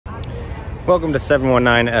Welcome to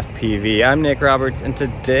 719 FPV. I'm Nick Roberts, and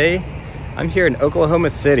today I'm here in Oklahoma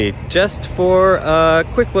City just for a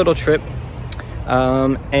quick little trip.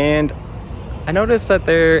 And I noticed that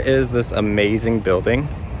there is this amazing building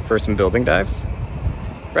for some building dives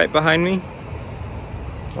right behind me.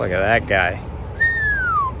 Look at that guy.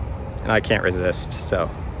 And I can't resist, so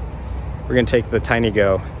we're gonna take the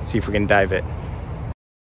TinyGO, see if we can dive it.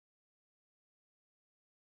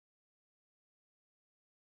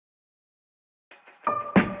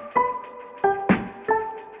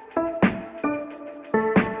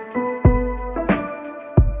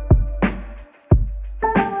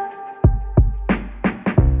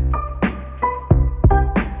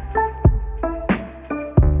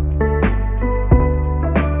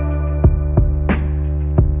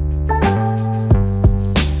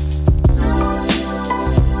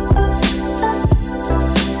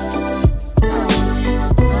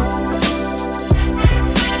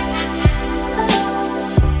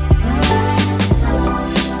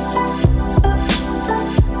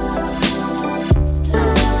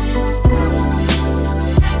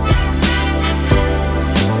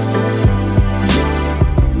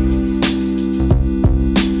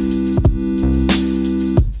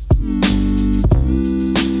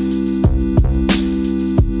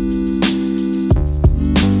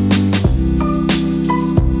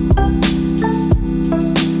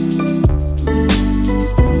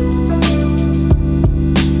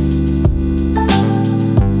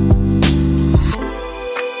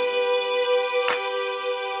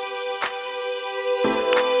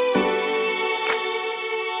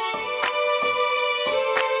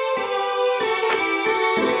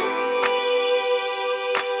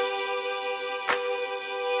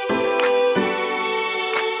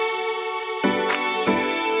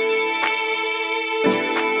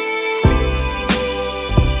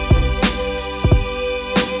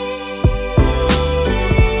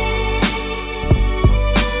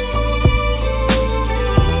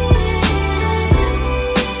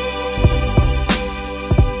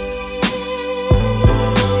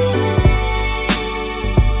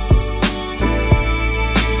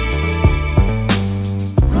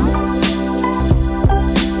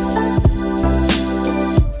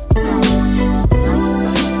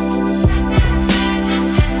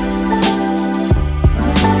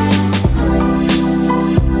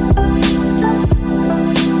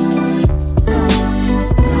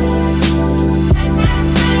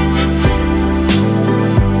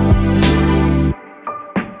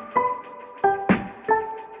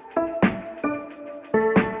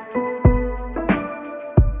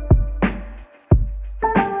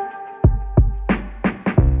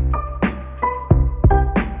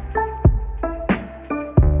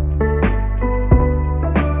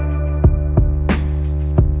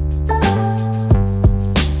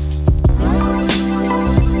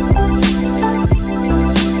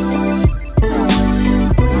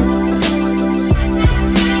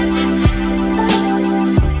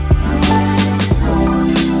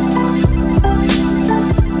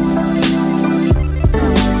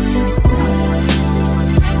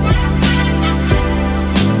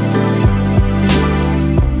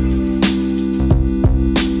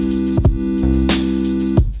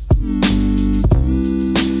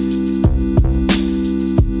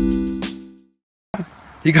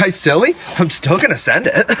 You guys silly? I'm still gonna send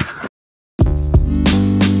it.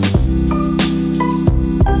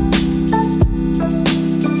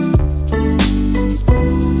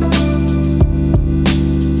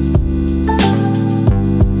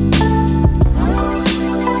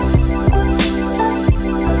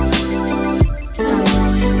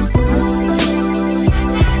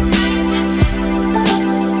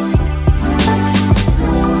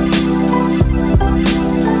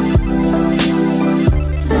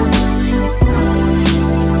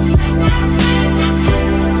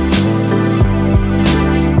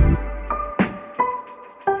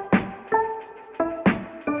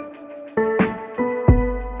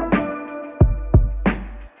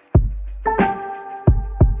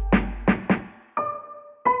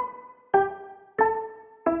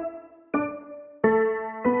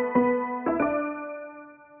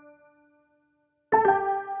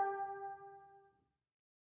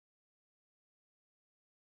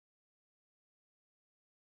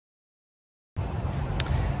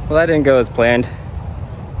 Well, that didn't go as planned.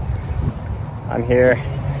 I'm here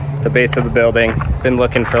at the base of the building. Been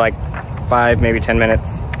looking for like 5, maybe 10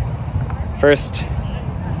 minutes. First,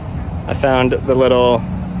 I found the little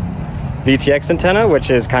VTX antenna, which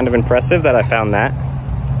is kind of impressive that I found that.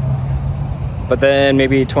 But then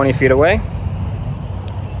maybe 20 feet away,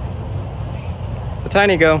 the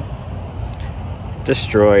TinyGO,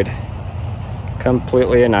 destroyed.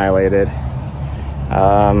 completely annihilated.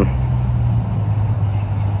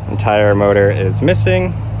 Entire motor is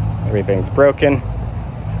missing. Everything's broken.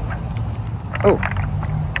 Oh,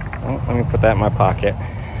 let me put that in my pocket.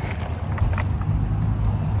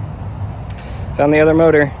 Found the other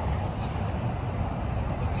motor.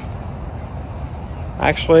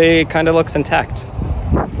 Actually, kind of looks intact.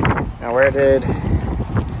 Now where did...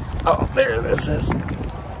 Oh, there this is.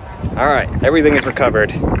 All right, everything is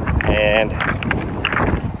recovered. And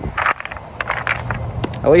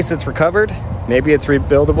at least it's recovered. Maybe it's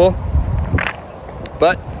rebuildable,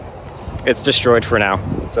 but it's destroyed for now.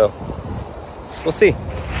 So we'll see.